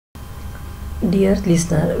Dear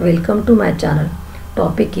listener, welcome to my channel.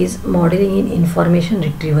 Topic is modeling in information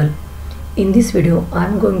retrieval. In this video, I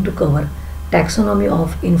am going to cover taxonomy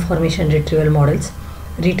of information retrieval models,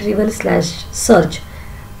 retrieval slash search.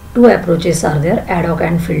 Two approaches are there, ad hoc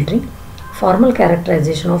and filtering. Formal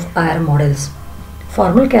characterization of IR models.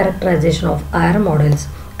 Formal characterization of IR models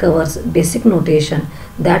covers basic notation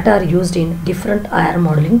that are used in different IR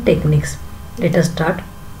modeling techniques. Let us start.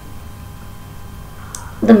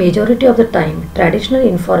 The majority of the time, traditional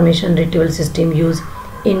information retrieval system use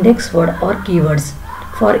index word or keywords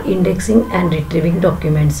for indexing and retrieving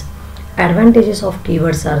documents. Advantages of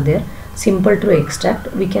keywords are there. Simple to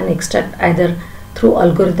extract. We can extract either through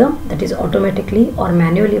algorithm, that is automatically or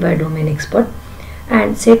manually by domain expert.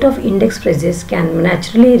 And set of index phrases can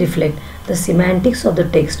naturally reflect the semantics of the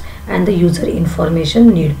text and the user information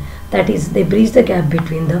need. That is, they bridge the gap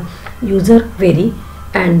between the user query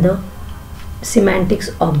and the semantics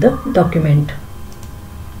of the document.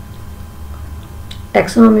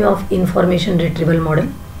 Taxonomy of information retrieval model.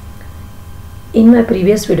 In my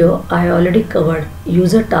previous video, I already covered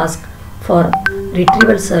user task for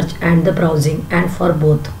retrieval, search and the browsing, and for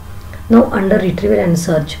both. Now under retrieval and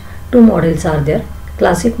search, two models are there,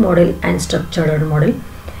 classic model and structured model.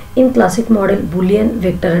 In classic model, Boolean,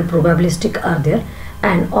 vector and probabilistic are there,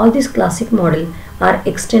 and all these classic model are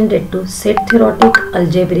extended to set theoretic,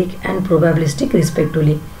 algebraic and probabilistic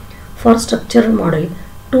respectively. For structured model,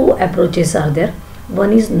 two approaches are there.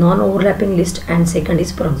 One is non-overlapping list and second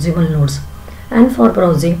is proximal nodes. And for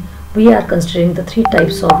browsing, we are considering the three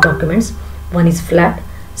types of documents. One is flat,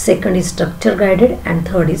 second is structure guided, and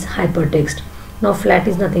third is hypertext. Now flat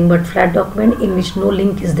is nothing but flat document in which no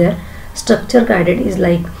link is there. Structure guided is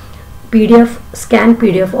like PDF, scan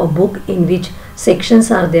PDF of book in which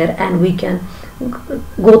sections are there and we can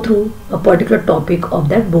go through a particular topic of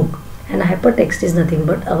that book. And hypertext is nothing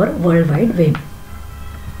but our World Wide Web.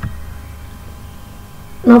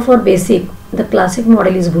 Now for basic, the classic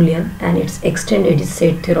model is Boolean and its extended is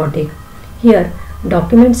set theoretic. Here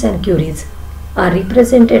documents and queries are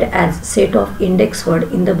represented as set of index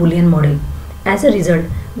word in the Boolean model. As a result,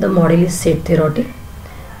 the model is set theoretic.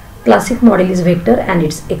 Classic model is vector and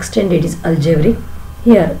its extended is algebraic.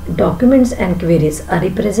 Here documents and queries are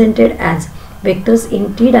represented as vectors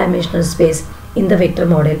in t-dimensional space in the vector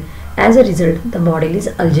model. As a result, the model is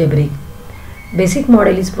algebraic. Basic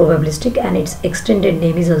model is probabilistic and its extended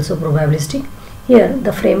name is also probabilistic. Here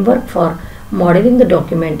the framework for modeling the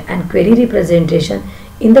document and query representation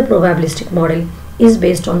in the probabilistic model is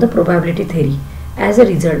based on the probability theory. As a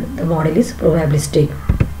result, the model is probabilistic.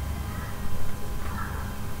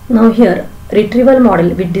 Now here, retrieval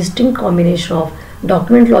model with distinct combination of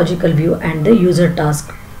document logical view and the user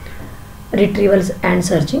task, retrievals and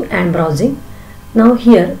searching and browsing. Now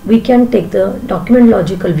here we can take the document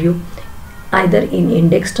logical view either in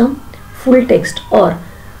index term, full text, or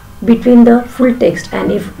between the full text,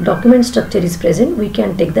 and if document structure is present, we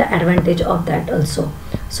can take the advantage of that also.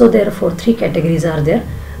 So therefore three categories are there.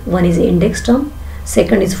 One is index term,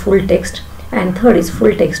 second is full text, and third is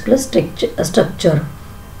full text plus structure.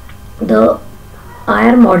 The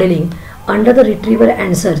IR modeling under the retrieval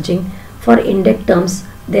and searching, for index terms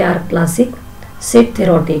they are classic, set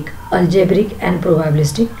theoretic, algebraic and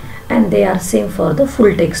probabilistic, and they are same for the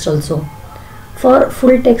full text also. For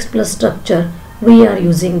full text plus structure, we are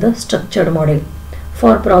using the structured model.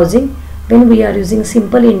 For browsing, when we are using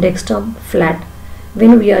simple index term, flat.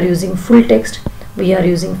 When we are using full text, we are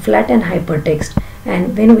using flat and hypertext.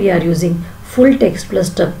 And when we are using full text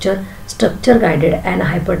plus structure, structure guided and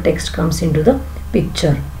hypertext comes into the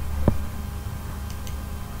picture.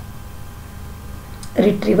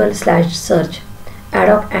 Retrieval slash search, ad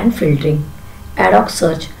hoc and filtering. Ad hoc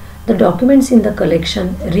search, the documents in the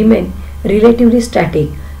collection remain relatively static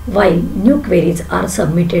while new queries are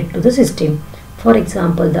submitted to the system. For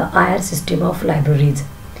example, the IR system of libraries.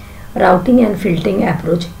 Routing and filtering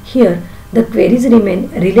approach, here the queries remain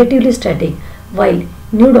relatively static while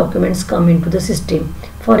new documents come into the system.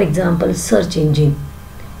 For example, search engine.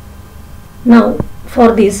 Now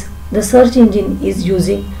for this, the search engine is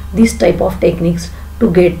using this type of techniques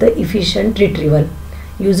to get the efficient retrieval.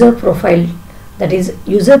 User profile, that is,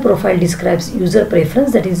 user profile describes user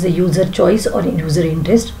preference, that is the user choice or user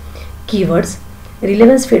interest. Keywords,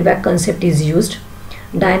 relevance feedback concept is used.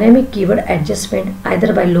 Dynamic keyword adjustment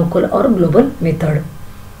either by local or global method.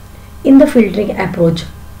 In the filtering approach,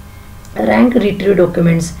 rank retrieve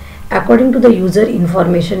documents according to the user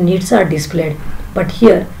information needs are displayed, but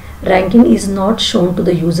here ranking is not shown to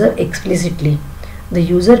the user explicitly. The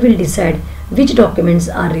user will decide which documents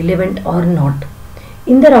are relevant or not.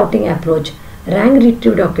 In the routing approach, rank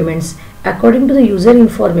retrieve documents according to the user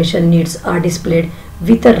information needs are displayed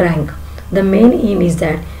with a rank. The main aim is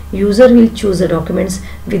that user will choose the documents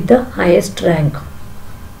with the highest rank.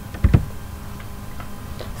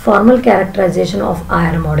 Formal characterization of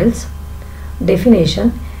IR models.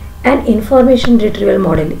 Definition: an information retrieval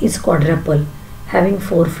model is quadruple, having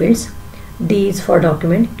 4 fields. D is for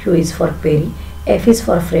document, Q is for query, F is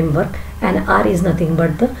for framework, and R is nothing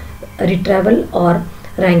but the retrieval or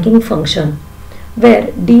ranking function,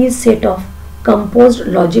 where D is set of composed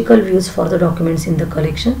logical views for the documents in the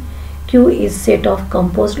collection, Q is set of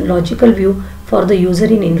composed logical view for the user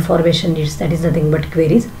in information needs, that is nothing but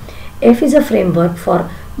queries, F is a framework for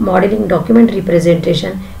modeling document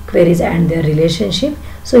representation, queries and their relationship.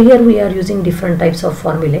 So here we are using different types of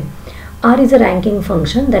formulae. R is a ranking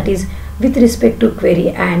function, that is with respect to query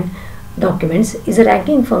and documents is a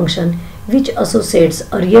ranking function which associates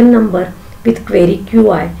a real number with query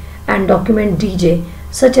Qi and document Dj.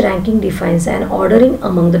 Such ranking defines an ordering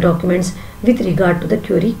among the documents with regard to the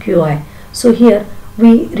query Qi. So here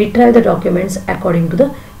we retrieve the documents according to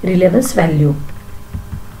the relevance value.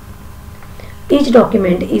 Each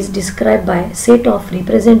document is described by a set of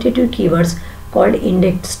representative keywords called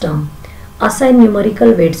index term. Assign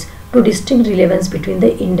numerical weights to distinct relevance between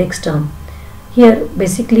the index term. Here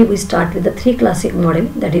basically we start with the 3 classic model,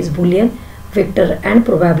 that is Boolean, vector and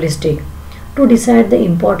probabilistic. To decide the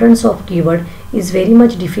importance of keyword is very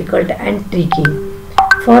much difficult and tricky.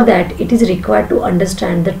 For that it is required to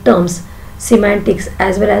understand the terms, semantics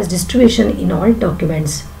as well as distribution in all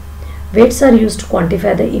documents. Weights are used to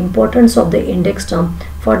quantify the importance of the index term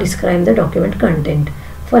for describing the document content.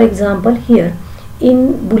 For example, here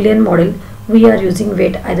in Boolean model we are using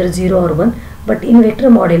weight either 0 or 1, but in vector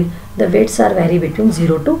model the weights are vary between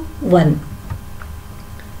 0 to 1.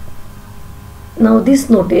 Now this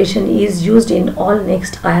notation is used in all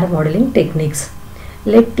next IR modeling techniques.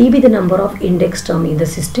 Let T be the number of index term in the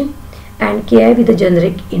system and Ki be the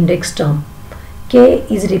generic index term. K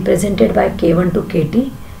is represented by K1 to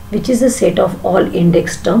Kt, which is the set of all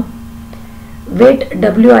index term. Weight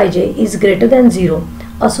Wij is greater than 0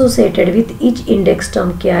 associated with each index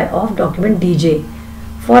term Ki of document Dj.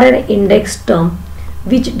 For an index term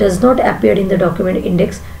which does not appear in the document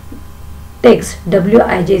index text,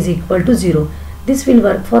 Wij is equal to 0. This will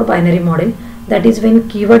work for binary model, that is when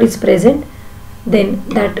keyword is present then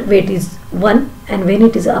that weight is 1 and when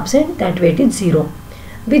it is absent that weight is 0.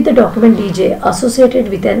 With the document Dj associated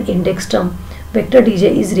with an index term, vector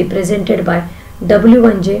Dj is represented by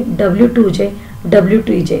W1j, W2j,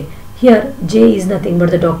 W3j. Here J is nothing but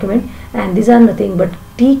the document and these are nothing but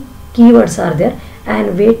T keywords are there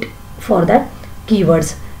and weight for that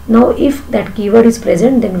keywords. Now if that keyword is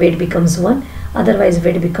present then weight becomes 1, otherwise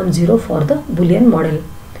weight becomes 0 for the Boolean model.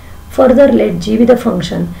 Further, let G be the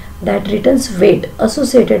function that returns weight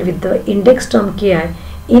associated with the index term Ki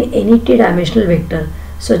in any t-dimensional vector.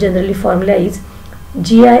 So generally formula is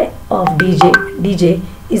Gi of Dj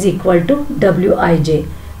is equal to Wij.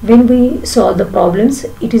 When we solve the problems,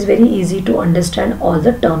 it is very easy to understand all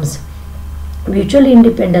the terms. Mutual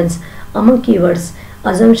independence among keywords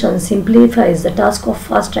assumption simplifies the task of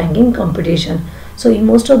fast ranking computation. So in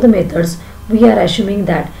most of the methods we are assuming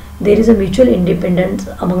that there is a mutual independence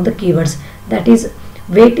among the keywords, that is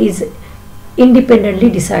weight is independently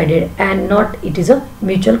decided and not it is a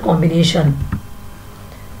mutual combination.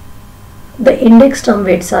 The index term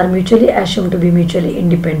weights are mutually assumed to be mutually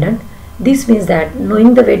independent. This means that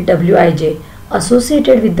knowing the weight Wij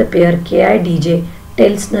associated with the pair Ki Dj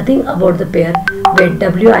tells nothing about the pair weight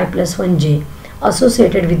Wi plus 1j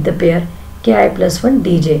associated with the pair Ki plus 1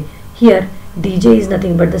 Dj. Here Dj is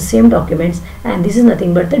nothing but the same documents and this is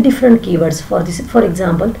nothing but the different keywords. For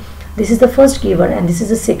example, this is the first keyword and this is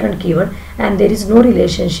the second keyword and there is no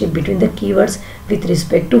relationship between the keywords with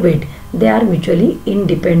respect to weight. They are mutually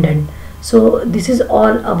independent. So this is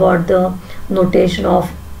all about the notation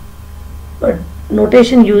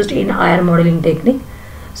used in IR modeling technique.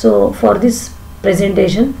 So for this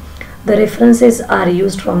presentation the references are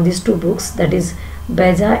used from these 2 books, that is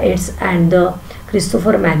Beza Eds and the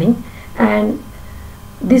Christopher Manning, and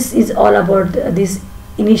this is all about this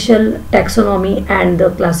initial taxonomy and the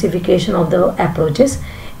classification of the approaches.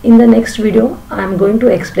 In the next video I am going to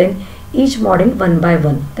explain each model one by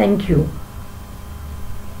one. Thank you.